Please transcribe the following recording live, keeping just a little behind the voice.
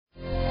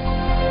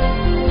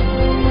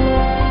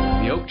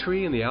oak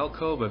tree in the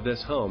alcove of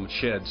this home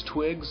sheds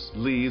twigs,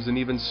 leaves, and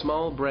even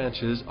small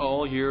branches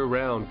all year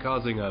round,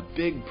 causing a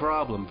big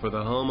problem for the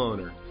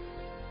homeowner.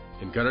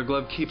 And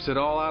Gutterglove keeps it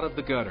all out of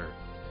the gutter.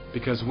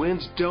 Because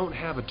winds don't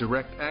have a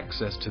direct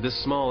access to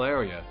this small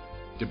area,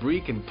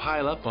 debris can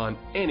pile up on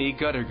any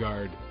gutter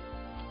guard.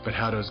 But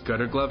how does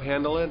Gutterglove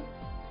handle it?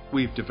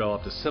 We've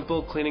developed a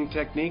simple cleaning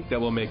technique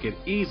that will make it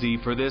easy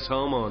for this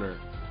homeowner.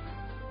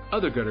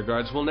 Other gutter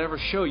guards will never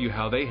show you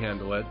how they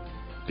handle it,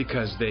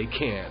 because they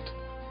can't.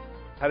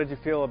 How did you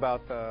feel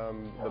about the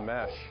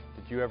mesh?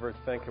 Did you ever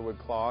think it would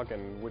clog,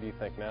 and what do you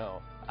think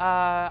now?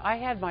 I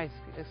had my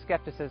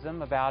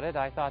skepticism about it.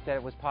 I thought that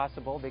it was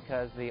possible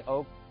because the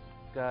oak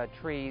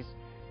trees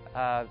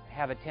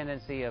have a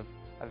tendency of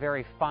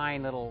very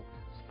fine little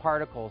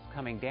particles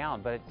coming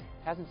down, but it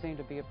hasn't seemed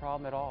to be a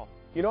problem at all.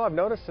 You know, I've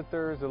noticed that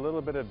there's a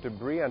little bit of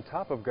debris on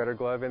top of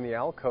Gutterglove in the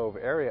alcove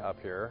area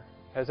up here.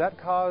 Has that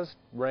caused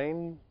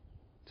rain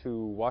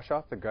to wash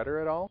off the gutter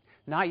at all?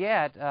 Not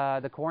yet.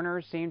 The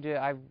corners seem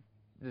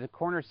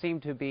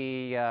to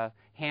be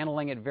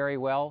handling it very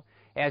well.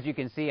 As you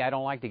can see, I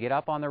don't like to get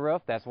up on the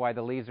roof. That's why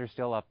the leaves are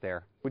still up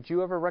there. Would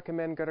you ever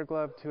recommend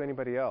Gutterglove to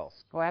anybody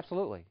else? Oh,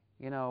 absolutely.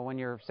 You know, when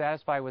you're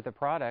satisfied with the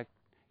product,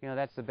 you know,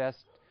 that's the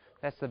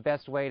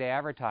best way to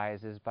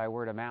advertise, is by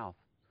word of mouth.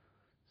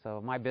 So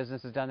my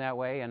business is done that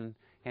way, and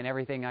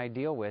everything I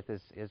deal with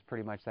is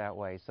pretty much that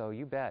way. So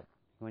you bet.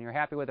 When you're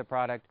happy with the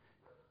product,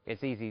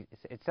 it's easy.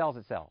 It sells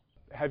itself.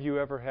 Have you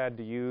ever had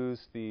to use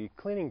the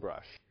cleaning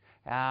brush?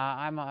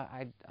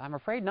 I'm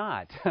afraid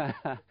not.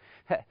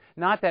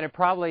 Not that it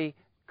probably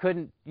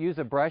couldn't use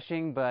a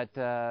brushing, but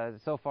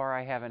so far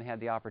I haven't had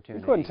the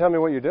opportunity. Go ahead and tell me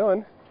what you're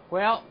doing.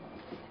 Well,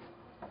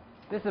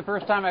 this is the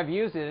first time I've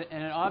used it,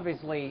 and it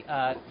obviously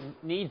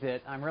needs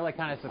it. I'm really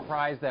kind of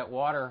surprised that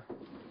water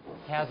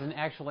hasn't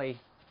actually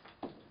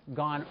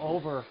gone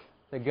over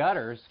the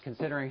gutters,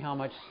 considering how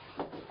much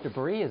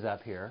debris is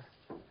up here.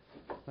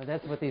 But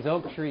that's what these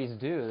oak trees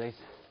do.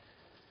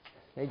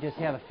 They just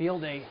have a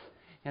field day,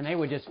 and they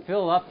would just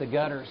fill up the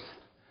gutters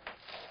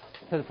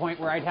to the point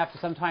where I'd have to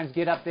sometimes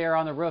get up there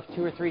on the roof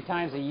 2 or 3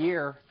 times a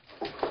year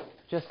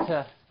just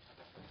to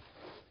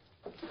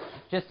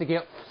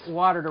get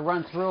water to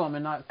run through them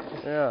and not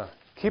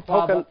keep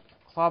poking,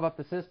 clog up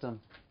the system.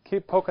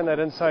 Keep poking that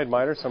inside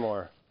miter some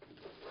more.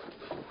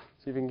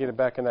 See if you can get it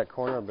back in that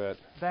corner a bit.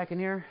 Back in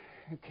here?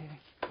 Okay.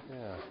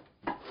 Yeah.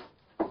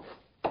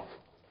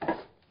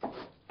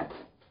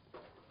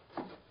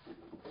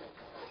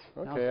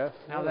 Okay.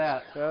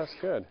 That's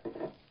good.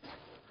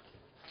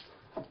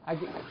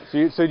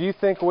 So do you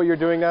think what you're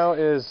doing now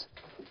is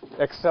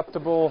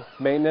acceptable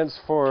maintenance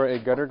for a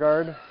gutter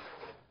guard?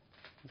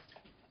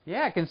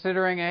 Yeah,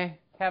 considering I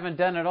haven't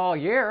done it all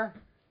year,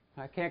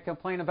 I can't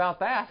complain about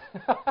that.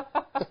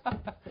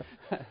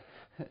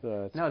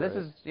 No,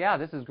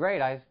 this is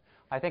great.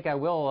 I think I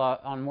will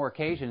on more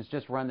occasions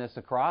just run this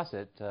across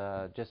it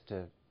just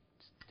to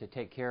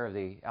take care of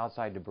the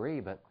outside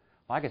debris. But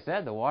like I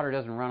said, the water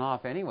doesn't run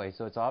off anyway,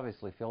 so it's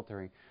obviously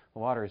filtering. The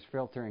water is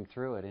filtering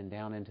through it and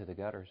down into the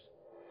gutters.